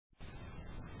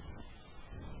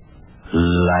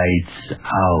Lights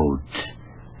out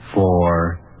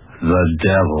for the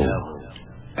devil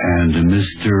and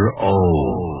Mr. O.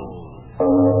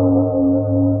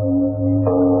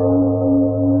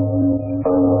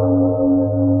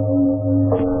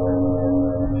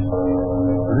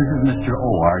 This is Mr.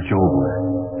 O, Arch Obler.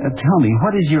 Tell me,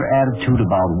 what is your attitude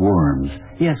about worms?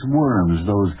 Yes, worms,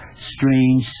 those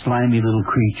strange, slimy little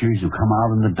creatures who come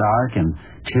out in the dark and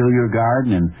till your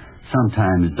garden and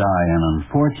sometimes die an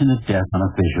unfortunate death on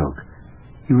a fishhook.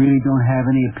 You really don't have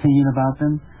any opinion about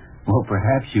them? Well,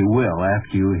 perhaps you will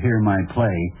after you hear my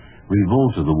play,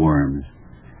 Revolt of the Worms.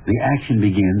 The action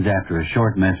begins after a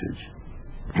short message.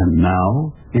 And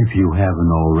now, if you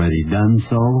haven't already done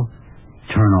so,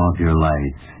 turn off your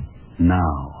lights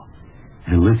now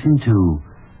and listen to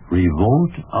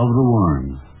Revolt of the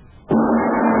Worms.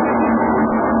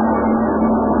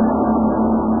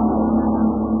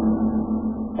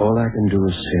 All I can do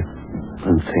is sit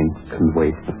and think and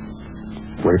wait.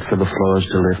 Wait for the floors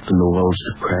to lift and the walls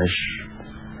to crash.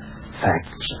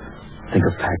 Facts. Think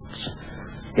of facts.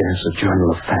 Yes, a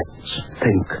journal of facts.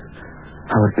 Think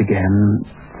how it began,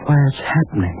 why it's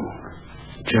happening.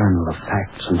 Journal of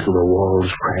facts until the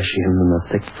walls crash in and the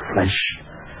thick flesh.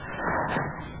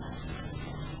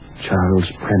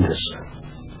 Charles Prentice.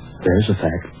 There's a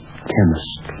fact.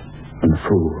 Chemist and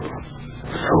fool.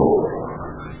 Fool.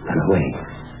 Run away.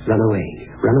 Run away.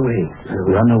 Run away.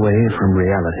 Run away from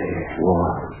reality.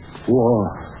 War. War.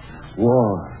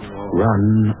 War.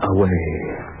 Run away.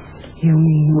 You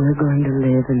mean we're going to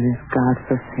live in this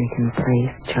God-forsaken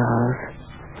place, Charles?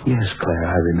 Yes, Claire,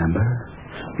 I remember.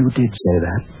 You did say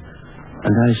that.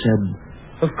 And I said,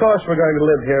 of course we're going to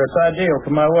live here. It's ideal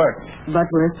for my work. But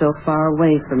we're so far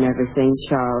away from everything,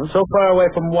 Charles. So far away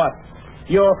from what?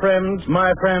 Your friends,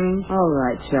 my friends? All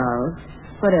right, Charles.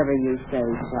 Whatever you say,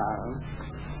 Charles.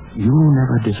 You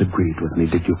never disagreed with me,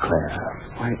 did you,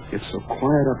 Claire? Why, it's so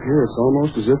quiet up here, it's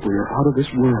almost as if we were out of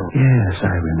this world. Yes,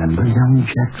 I remember. Young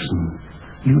Jackson.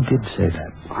 You did say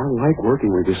that. I like working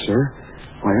with you, sir.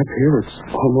 Why, up here, it's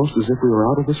almost as if we were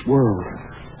out of this world.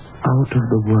 Out of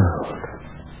the world.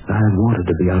 I wanted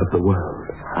to be out of the world.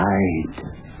 Hide.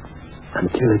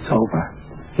 Until it's over.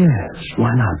 Yes,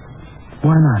 why not?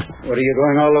 Why not? What are you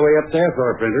going all the way up there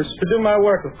for, Prentice? To do my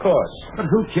work, of course. But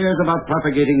who cares about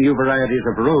propagating new varieties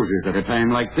of roses at a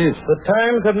time like this? The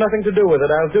times have nothing to do with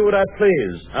it. I'll do what I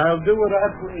please. I'll do what I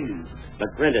please.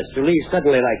 But, Prentice, to leave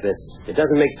suddenly like this, it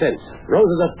doesn't make sense.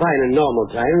 Roses are fine in normal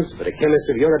times, but a chemist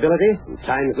of your ability, in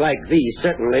times like these,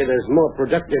 certainly there's more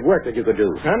productive work that you could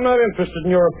do. I'm not interested in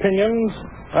your opinions.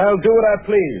 I'll do what I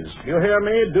please. You hear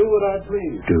me? Do what I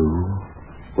please. Do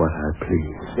what I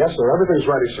please. Yes, sir. Everything's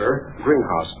ready, sir.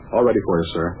 Greenhouse. All ready for you,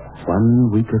 sir.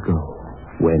 1 week ago,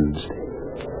 Wednesday.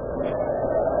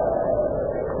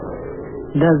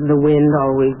 Does the wind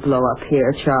always blow up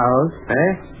here, Charles?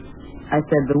 Eh? I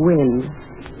said the wind.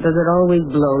 Does it always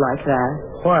blow like that?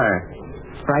 Why?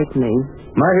 Frightening.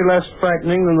 Mighty less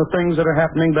frightening than the things that are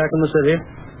happening back in the city.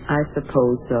 I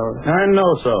suppose so. I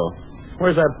know so.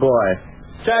 Where's that boy?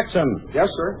 Jackson. Yes,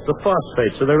 sir. The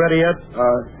phosphates, are they ready yet?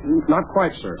 Not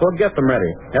quite, sir. So get them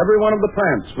ready. Every one of the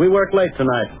plants. We work late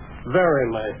tonight. Very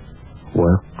late.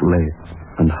 Work late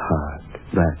and hard.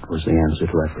 That was the answer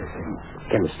to everything.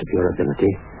 Chemist of your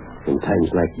ability. In times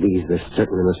like these, there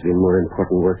certainly must be more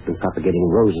important work than propagating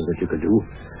roses that you could do.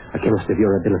 A chemist of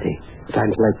your ability. In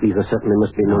times like these, there certainly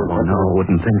must be more important... No,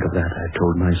 wouldn't think of that, I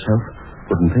told myself.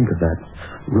 Wouldn't think of that.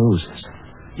 Roses.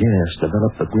 Yes,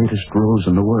 develop the greatest rose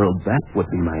in the world. That would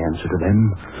be my answer to them.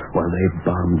 While they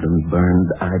bombed and burned,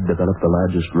 I'd develop the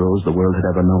largest rose the world had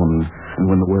ever known. And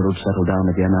when the world settled down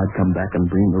again, I'd come back and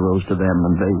bring the rose to them,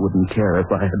 and they wouldn't care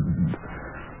if I had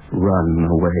run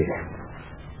away.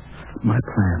 My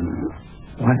plan.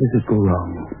 Why did it go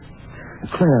wrong?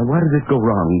 Claire, why did it go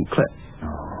wrong? Claire. No.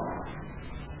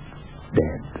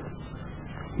 Dead.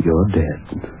 You're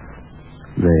dead.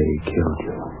 They killed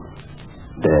you.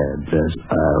 Dead as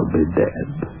I'll be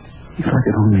dead. If I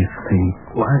could only think,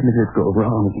 why did it go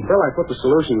wrong? Well, I put the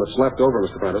solution that's left over,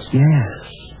 Mr. Prentice. Yes,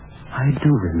 I do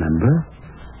remember.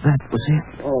 That was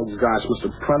it. Oh, gosh,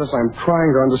 Mr. Prentice, I'm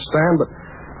trying to understand, but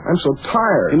I'm so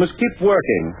tired. You must keep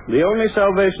working. The only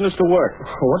salvation is to work.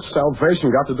 What's salvation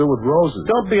got to do with roses?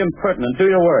 Don't be impertinent. Do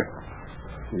your work.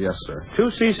 Yes, sir. 2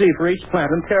 cc for each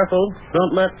plant, and careful.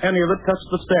 Don't let any of it touch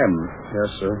the stem.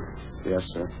 Yes, sir. Yes,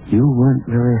 sir. You weren't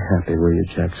very happy, were you,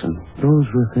 Jackson? Those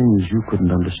were things you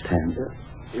couldn't understand.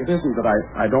 It isn't that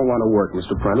I don't want to work,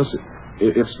 Mr. Prentice.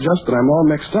 It's just that I'm all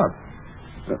mixed up.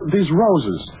 These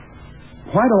roses.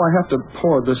 Why do I have to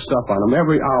pour this stuff on them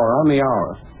every hour, on the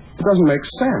hour? It doesn't make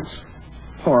sense.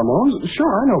 Hormones?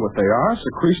 Sure, I know what they are.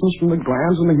 Secretions from the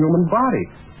glands in the human body.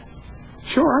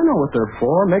 Sure, I know what they're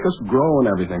for. Make us grow and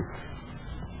everything.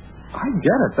 I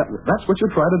get it. That's what you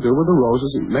try to do with the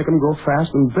roses, make them grow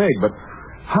fast and big. But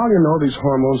how do you know these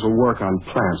hormones will work on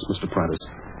plants, Mr. Prentice?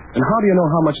 And how do you know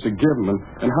how much to give them,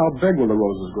 and how big will the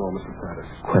roses grow, Mr.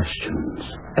 Prentice? Questions.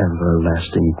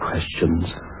 Everlasting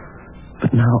questions.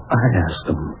 But now I ask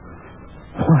them,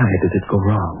 why did it go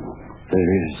wrong?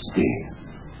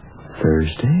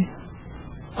 Thursday?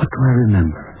 What do I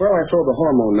remember? Well, I throw the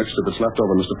hormone mixture that's left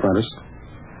over, Mr. Prentice.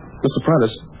 Mr.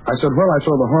 Prentice, I said, well, I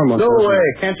throw the hormone... Go away.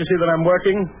 Can't you see that I'm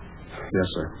working? Yes,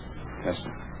 sir. Yes,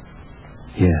 sir.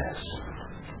 Yes,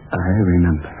 I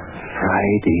remember.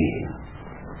 Friday.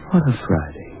 What a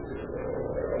Friday.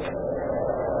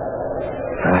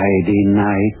 Friday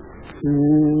night.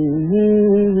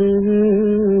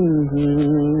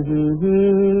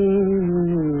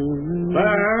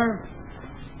 Claire?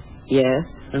 Yes?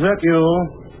 Is that you?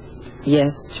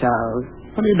 Yes, Charles.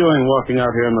 What are you doing walking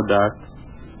out here in the dark?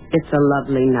 It's a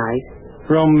lovely night.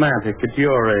 Romantic at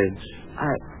your age.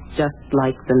 I just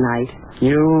like the night.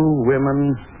 You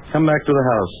women, come back to the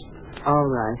house. All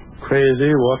right.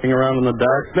 Crazy, walking around in the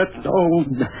dark.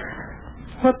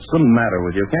 What's the matter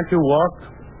with you? Can't you walk?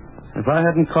 If I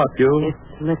hadn't caught you...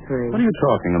 It's slippery. What are you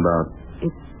talking about?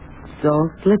 It's so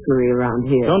slippery around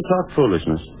here. Don't talk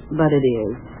foolishness. But it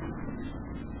is.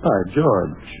 By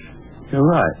George, you're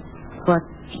right. What?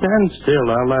 Stand still.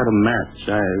 I'll light a match.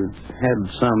 I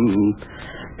had some...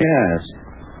 Yes.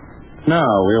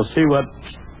 Now, we'll see what...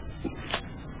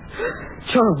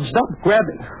 Charles. Stop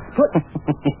grabbing.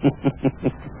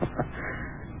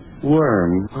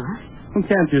 Worms. What?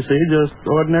 Can't you see? Just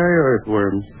ordinary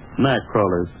earthworms. Night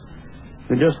crawlers.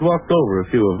 We just walked over a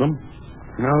few of them.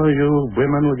 Now you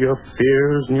women with your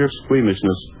fears and your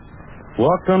squeamishness.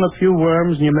 Walked on a few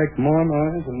worms and you make more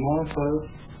noise and more fuss.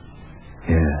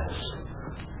 Yes,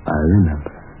 I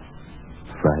remember.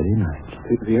 Friday night.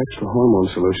 The extra hormone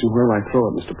solution, where'll I throw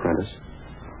it, Mr. Prentice?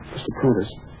 Mr.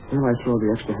 Prentice, where'll I throw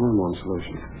the extra hormone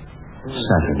solution?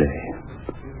 Saturday.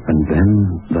 And then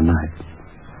the night.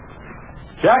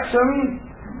 Jackson!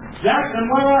 Jackson,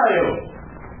 where are you?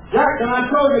 Jackson, I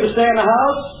told you to stay in the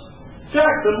house.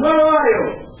 Jackson, where are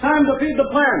you? It's time to feed the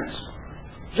plants.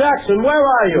 Jackson, where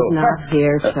are you? He's not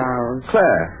here, Charles.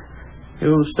 Claire,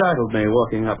 you startled me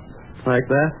walking up like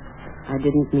that. I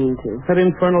didn't mean to. That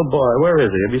infernal boy, where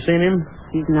is he? Have you seen him?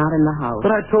 He's not in the house.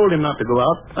 But I told him not to go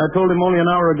out. I told him only an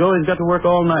hour ago he's got to work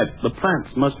all night. The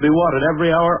plants must be watered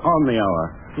every hour on the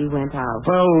hour. He went out.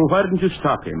 Well, why didn't you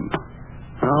stop him?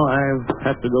 Now I've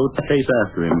had to go chase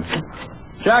after him.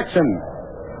 Jackson!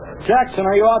 Jackson,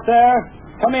 are you out there?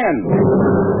 Come in.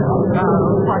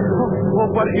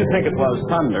 What did you think it was?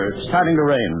 Thunder. It's starting to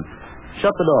rain.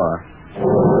 Shut the door.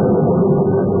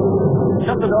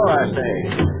 Shut the door, I say.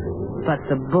 But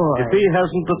the boy... If he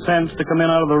hasn't the sense to come in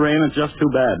out of the rain, it's just too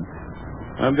bad.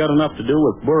 I've got enough to do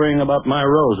with worrying about my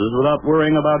roses without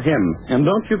worrying about him. And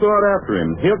don't you go out after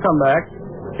him. He'll come back.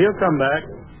 He'll come back.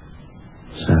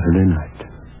 Saturday night.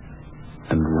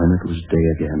 And when it was day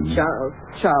again...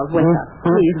 Charles, wake up.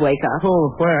 Please wake up.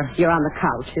 Oh, where? You're on the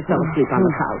couch. You fell asleep on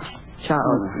the couch.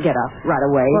 Charles, get up right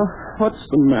away. What's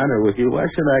the matter with you? Why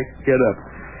should I get up?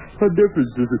 What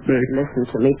difference does it make? Listen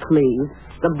to me, please.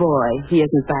 The boy, he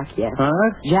isn't back yet. Huh?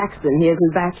 Jackson, he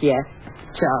isn't back yet.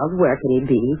 Charles, where can he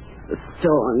be? The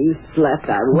storm, you slept,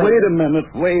 I waited.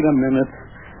 Wait a minute.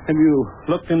 Have you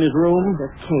looked in his room?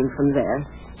 This came from there.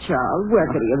 Charles, where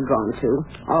could he have gone to?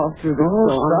 All through the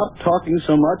storm. Stop talking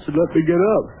so much and let me get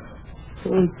up.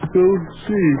 Let's go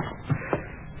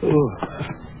see. Oh.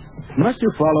 Must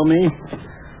you follow me?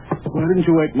 Why didn't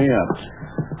you wake me up?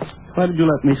 Why did you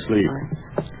let me sleep?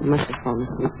 I must have fallen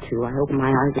asleep, too. I opened my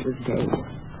eyes, it was day.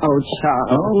 Oh,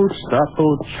 Charles. Oh, stop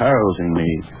old Charlesing me.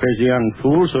 Crazy young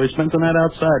fool, so he spent the night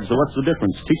outside. So what's the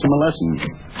difference? Teach him a lesson.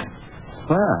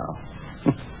 Wow.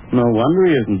 No wonder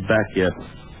he isn't back yet.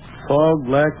 Fog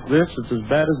like this, it's as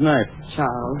bad as night.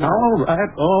 Charles. All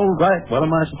right. What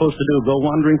am I supposed to do? Go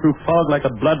wandering through fog like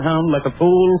a bloodhound, like a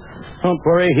fool? Don't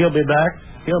worry, he'll be back.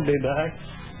 He'll be back.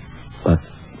 But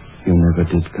you never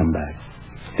did come back,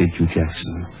 did you,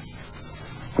 Jackson?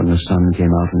 When the sun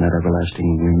came out and that everlasting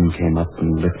wind came up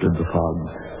and lifted the fog.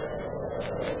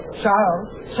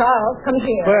 Charles, come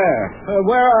here.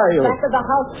 Where are you? Back of the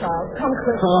house, Charles. Come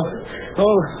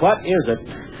quickly. What is it?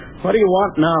 What do you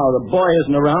want now? The boy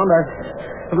isn't around.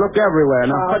 I've looked everywhere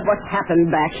now. Charles, what's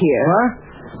happened back here?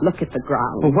 Huh? Look at the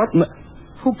ground.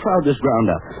 Who plowed this ground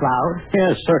up? Plowed?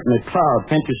 Yes, certainly, plowed.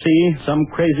 Can't you see? Some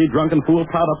crazy, drunken fool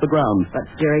plowed up the ground. But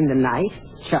during the night?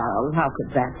 Charles, how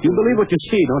could that be? You believe what you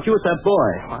see, don't you? It's that boy.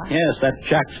 What? Yes, that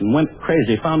Jackson went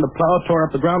crazy, found the plow, tore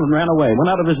up the ground, and ran away. Went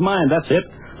out of his mind, that's it.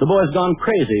 The boy's gone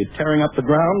crazy, tearing up the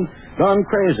ground. Gone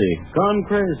crazy. Gone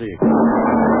crazy.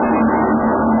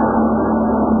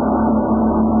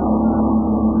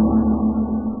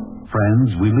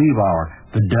 Friends, we leave our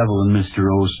The Devil and Mr.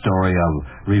 O's story of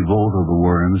Revolt of the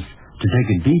Worms to take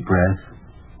a deep breath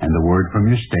and a word from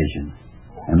your station.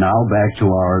 And now back to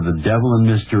our The Devil and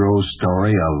Mr. O's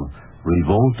story of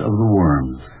Revolt of the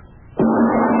Worms.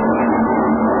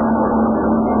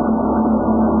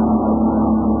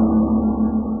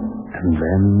 And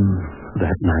then,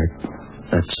 that night,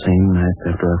 that same night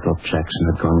after I thought Jackson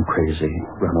had gone crazy,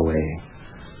 run away,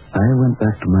 I went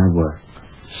back to my work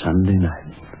Sunday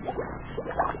night.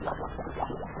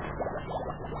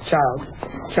 Charles,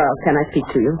 can I speak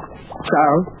to you?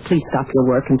 Charles, please stop your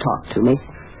work and talk to me.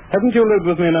 Haven't you lived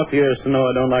with me enough years to know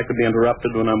I don't like to be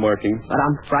interrupted when I'm working? But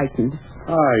I'm frightened.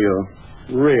 Are you?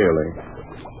 Really?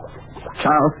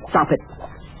 Charles, stop it.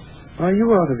 Are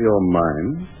you out of your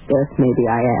mind? Yes, maybe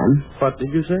I am. What did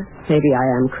you say? Maybe I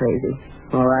am crazy.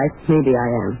 All right, maybe I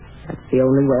am. That's the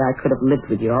only way I could have lived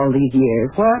with you all these years.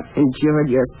 What? Endured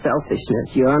your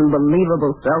selfishness, your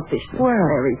unbelievable selfishness. Well.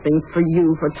 Everything's for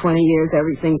you. For 20 years,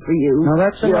 everything for you. Now,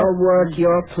 that's your enough. work,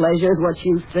 your pleasures, what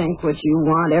you think, what you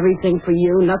want, everything for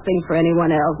you, nothing for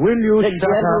anyone else. Will you the shut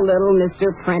gentle up? little Mr.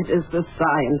 Prentice, the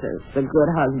scientist, the good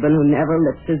husband who never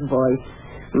lifts his voice.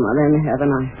 Mother in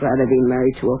heaven, I'd rather be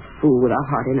married to a fool with a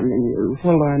heart in him than you.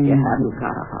 Well, You haven't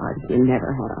got a heart. You never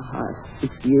had a heart.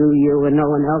 It's you and no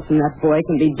one else, and that boy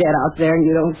can be dead out there and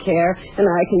you don't care, and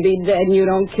I can be dead and you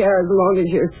don't care as long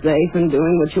as you're safe and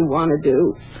doing what you want to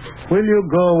do. Will you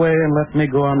go away and let me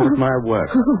go on with my work?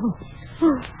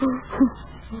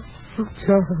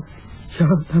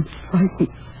 Charles, I'm frightened.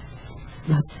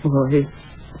 That boy.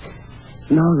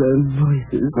 Now there are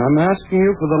noises. I'm asking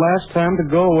you for the last time to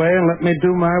go away and let me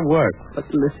do my work. But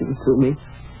listen to me.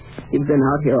 You've been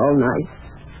out here all night.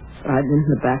 I've been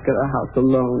in the back of the house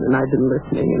alone, and I've been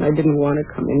listening, and I didn't want to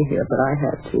come in here, but I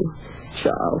had to.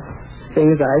 Charles,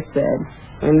 things I said,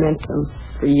 I meant them.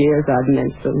 For years I've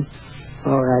meant them.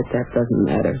 All right, that doesn't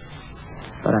matter.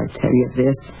 But I tell you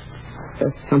this,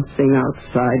 there's something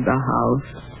outside the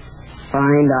house.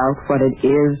 Find out what it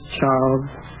is, Charles.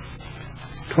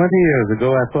 20 years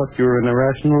ago, I thought you were an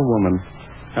irrational woman.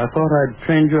 I thought I'd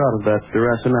trained you out of that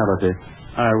irrationality.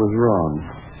 I was wrong.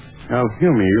 I'll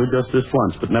humor you just this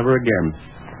once, but never again.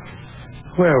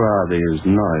 Where are these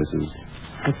noises?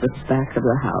 At the back of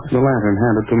the house. The lantern,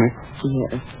 hand it to me.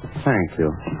 Yes. Thank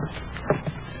you.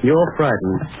 You're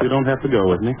frightened. You don't have to go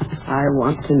with me. I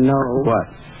want to know. What?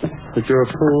 That you're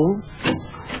a fool?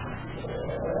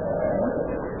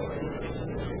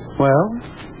 Well?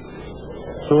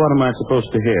 So what am I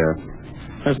supposed to hear?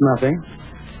 There's nothing.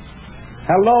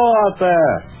 Hello out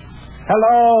there.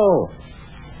 Hello.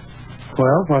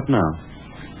 Well, what now?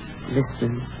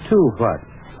 Listen. To what?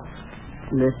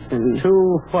 Listen.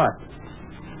 To what?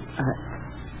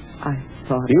 I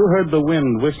thought... You heard the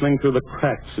wind whistling through the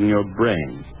cracks in your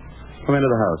brain. Come into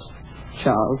the house.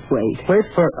 Charles, wait. Wait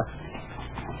for...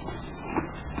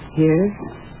 Here?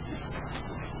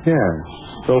 Yes.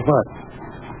 So what?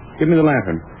 Give me the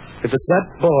lantern. If it's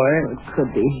that boy... It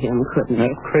could be him, couldn't That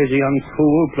it? crazy young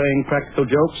fool playing practical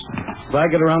jokes. If I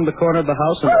get around the corner of the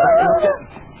house and...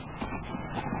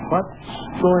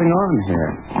 What's going on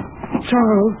here?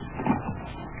 Charles,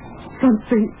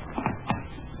 something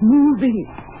moving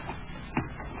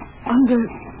under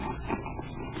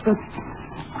the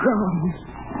ground.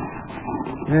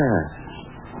 Yeah.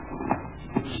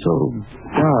 So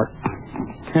dark.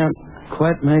 Can't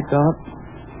quite make out.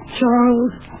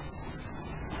 Charles,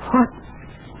 what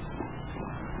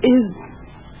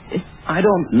is... I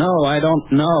don't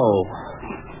know.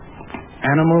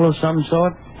 Animal of some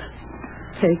sort?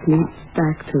 Take me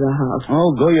back to the house.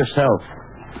 Oh, go yourself.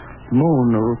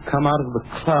 Moon will come out of the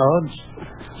clouds.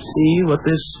 See what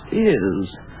this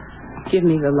is. Give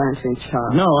me the lantern,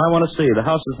 Charles. No, I want to see. The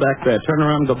house is back there. Turn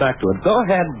around and go back to it. Go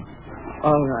ahead.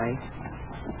 All right.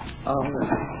 All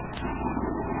right.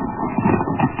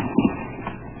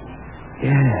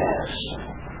 Yes.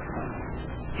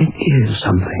 It is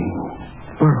something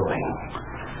burrowing.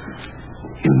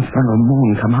 Infernal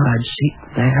moon come out. I'd see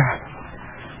it there.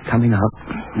 Coming up.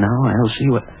 Now I'll see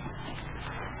what...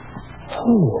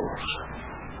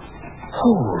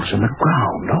 Holes in the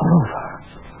ground all over.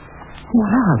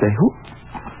 What are they?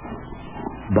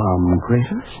 Bomb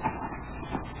craters?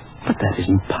 But that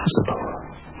isn't possible.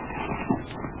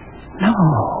 No.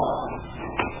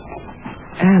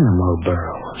 Animal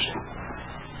burrows.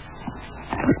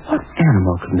 But what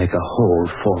animal could make a hole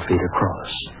 4 feet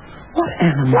across? What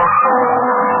animal?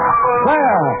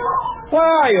 Claire!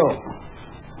 Where are you?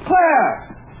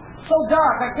 Claire! So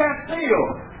dark, I can't see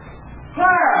you.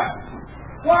 Claire!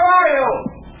 Where are you?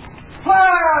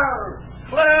 Claire!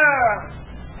 Claire!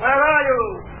 Where are you?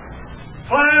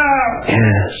 Claire!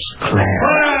 Yes, Claire.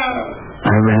 Claire!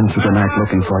 I ran through the night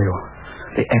looking for you.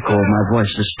 The echo of my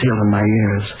voice is still in my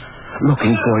ears.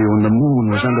 Looking for you, and the moon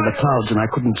was under the clouds, and I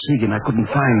couldn't see, and I couldn't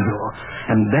find you.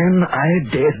 And then I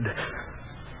did.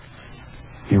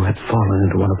 You had fallen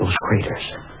into one of those craters,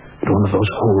 into one of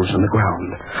those holes in the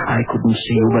ground. I couldn't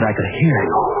see you, but I could hear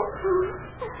you.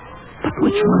 But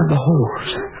which one of the holes?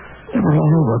 They were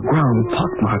all over, ground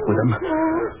pockmarked with them.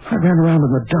 I ran around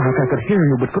in the dark. I could hear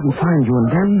you, but couldn't find you. And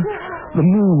then the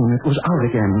moon, it was out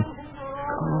again.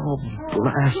 Oh,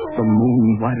 blast the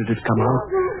moon. Why did it come out?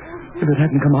 If it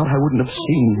hadn't come out, I wouldn't have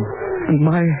seen. And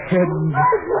my head...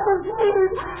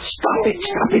 Stop it,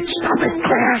 Claire,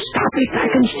 stop it. I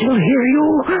can still hear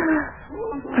you.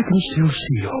 I can still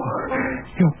see you.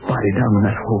 Your body down in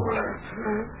that hole.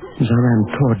 As I ran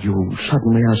toward you,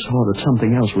 suddenly I saw that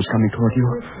something else was coming toward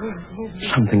you.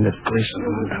 Something that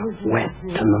glistened, wet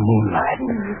in the moonlight.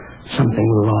 Something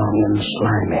long and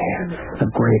slimy. A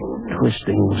great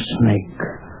twisting snake.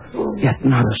 Yet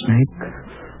not a snake.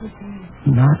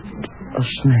 Not a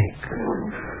snake.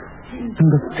 And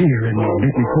the fear in me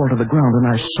made me fall to the ground, and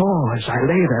I saw, as I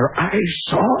lay there, I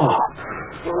saw.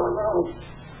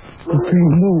 The thing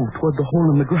moved toward the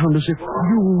hole in the ground as if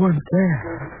you weren't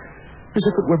there. As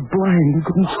if it were blind and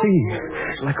couldn't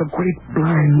see. Like a great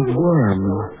blind worm.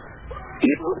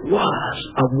 It was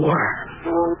a worm.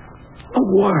 A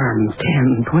worm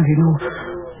 10, 20, no,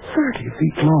 30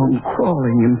 feet long,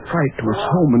 crawling in fright to its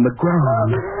home in the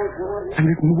ground. And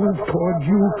it moved toward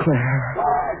you, Claire.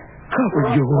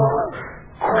 Covered you.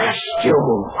 Crushed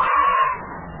you.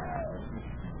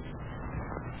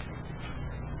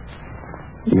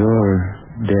 You're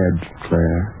dead,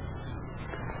 Claire.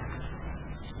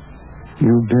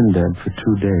 You've been dead for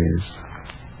 2 days.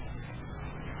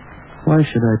 Why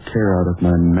should I tear out of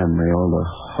my memory all the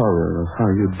horror of how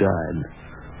you died?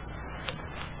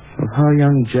 Of how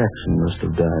young Jackson must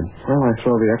have died? Well, I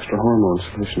saw the extra hormone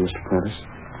solution, Mr. Prentice.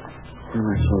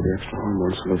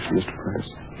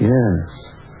 Yes.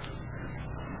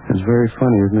 It's very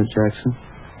funny, isn't it, Jackson?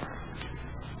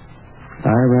 I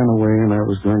ran away and I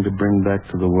was going to bring back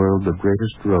to the world the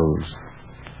greatest rose.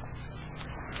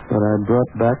 But I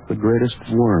brought back the greatest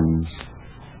worms.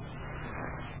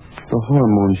 The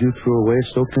hormones you threw away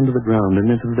soaked into the ground, and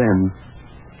into them,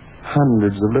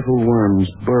 hundreds of little worms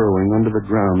burrowing under the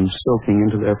ground, soaking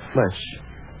into their flesh,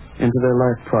 into their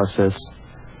life process,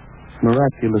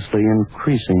 miraculously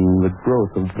increasing the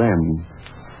growth of them,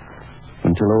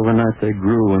 until overnight they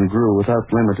grew and grew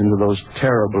without limit into those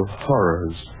terrible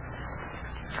horrors.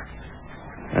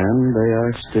 And they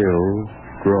are still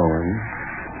growing.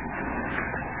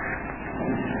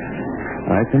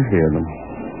 I can hear them.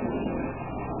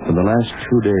 For the last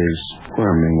 2 days,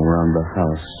 squirming around the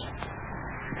house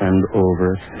and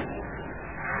over it,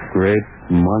 great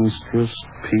monstrous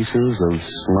pieces of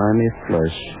slimy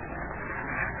flesh,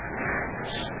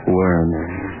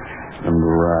 squirming and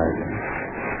writhing.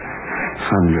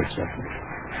 Hundreds of them,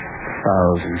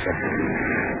 thousands of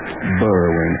them,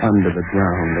 burrowing under the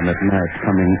ground and at night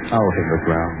coming out of the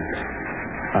ground.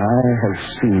 I have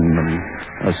seen them,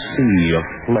 a sea of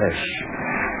flesh,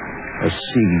 a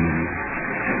sea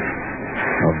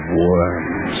of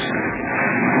worms.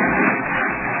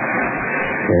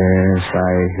 Yes,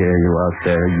 I hear you out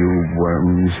there, you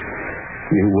worms.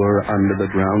 You were under the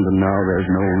ground, and now there's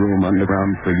no room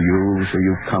underground for you, so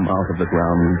you've come out of the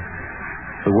ground.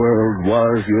 The world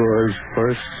was yours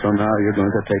first, so now you're going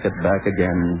to take it back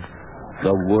again.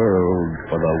 The world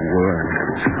for the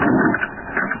worms.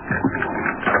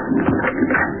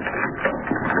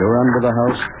 You're under the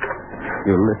house.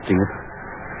 You're lifting it.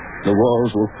 The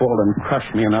walls will fall and crush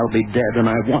me, and I'll be dead, and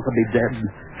I want to be dead.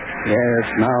 Yes,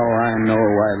 now I know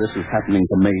why this is happening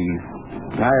to me.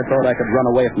 I thought I could run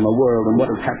away from the world and what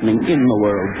is happening in the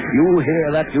world. You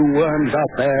hear that, you worms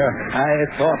out there? I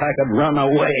thought I could run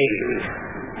away.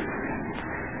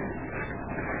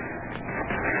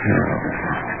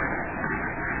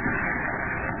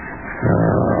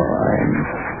 Oh, I'm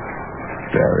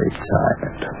very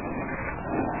tired.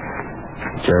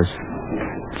 Just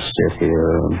sit here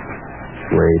and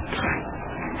wait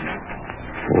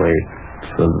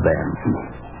for them.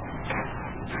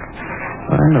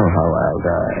 I know how I'll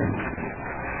die.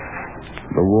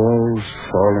 The walls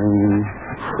falling,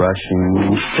 crushing.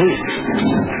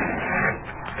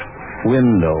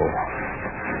 Window.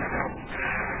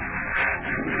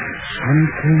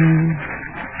 Something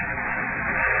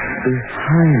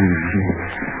behind me.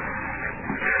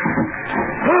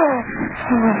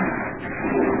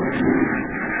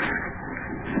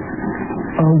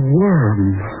 A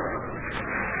worm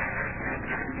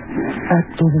at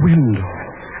the window,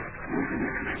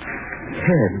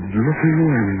 head looking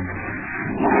in.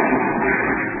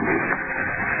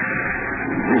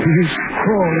 He's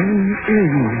crawling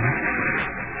in,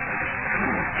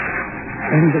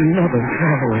 and another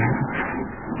following,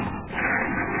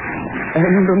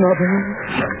 and another.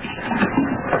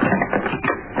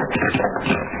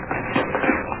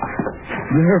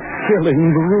 They're filling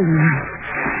the room.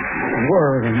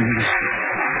 Worms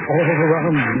all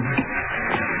around me.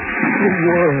 The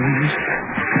worms.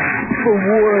 The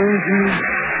worms.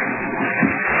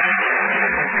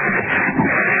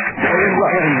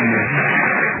 Around me.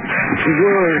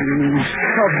 Worms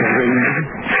covering me.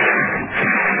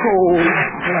 Cold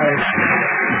flesh.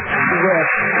 Wet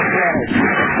flesh.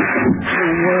 The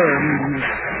worms.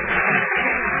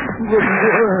 The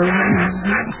worms.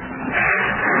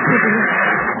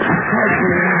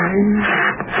 Covering me.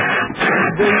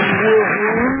 The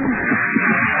worms.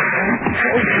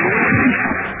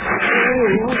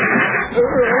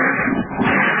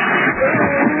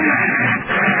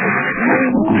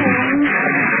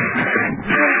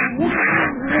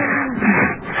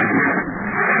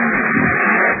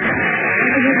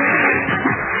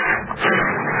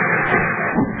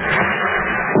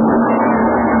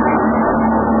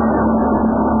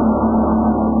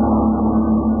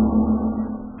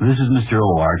 This is Mr. O.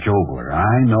 Arch Obler.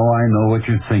 I know what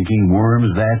you're thinking. Worms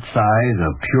that size,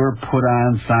 a pure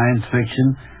put-on science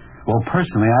fiction. Well,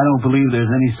 personally, I don't believe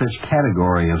there's any such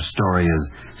category of story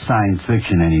as science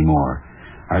fiction anymore.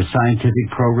 Our scientific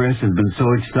progress has been so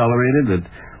accelerated that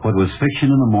what was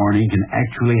fiction in the morning can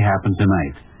actually happen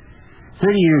tonight. 30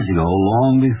 years ago,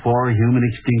 long before human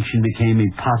extinction became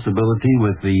a possibility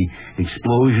with the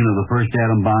explosion of the first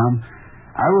atom bomb,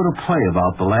 I wrote a play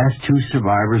about the last two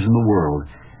survivors in the world.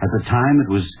 At the time,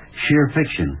 it was sheer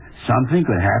fiction. Something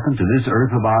could happen to this Earth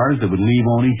of ours that would leave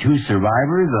only two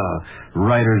survivors, a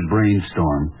writer's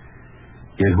brainstorm.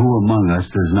 Yet who among us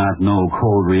does not know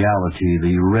cold reality,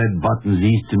 the red buttons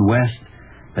east and west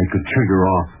that could trigger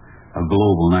off a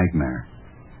global nightmare?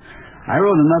 I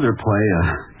wrote another play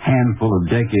a handful of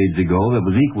decades ago that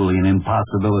was equally an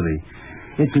impossibility.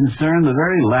 It concerned the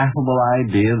very laughable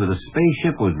idea that a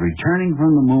spaceship was returning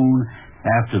from the moon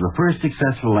after the first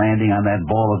successful landing on that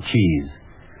ball of cheese.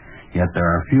 Yet there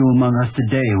are few among us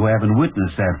today who haven't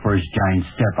witnessed that first giant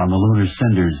step on the lunar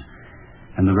cinders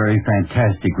and the very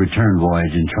fantastic return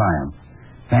voyage in triumph.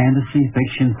 Fantasy,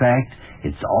 fiction, fact,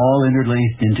 it's all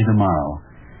interlaced into tomorrow.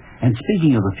 And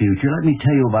speaking of the future, let me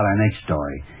tell you about our next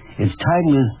story. Its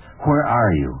title is Where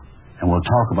Are You? And we'll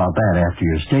talk about that after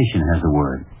your station has a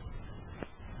word.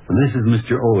 This is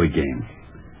Mr. O again.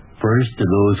 First, to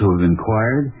those who have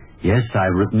inquired, yes,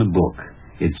 I've written a book.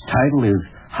 Its title is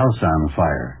House on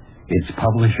Fire. Its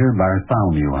publisher,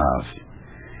 Bartholomew House.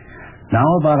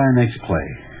 Now about our next play.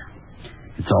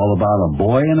 It's all about a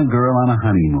boy and a girl on a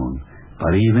honeymoon.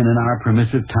 But even in our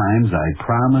permissive times, I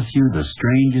promise you the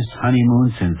strangest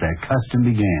honeymoon since that custom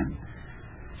began.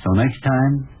 So next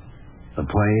time, the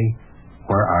play,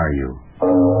 Where Are You?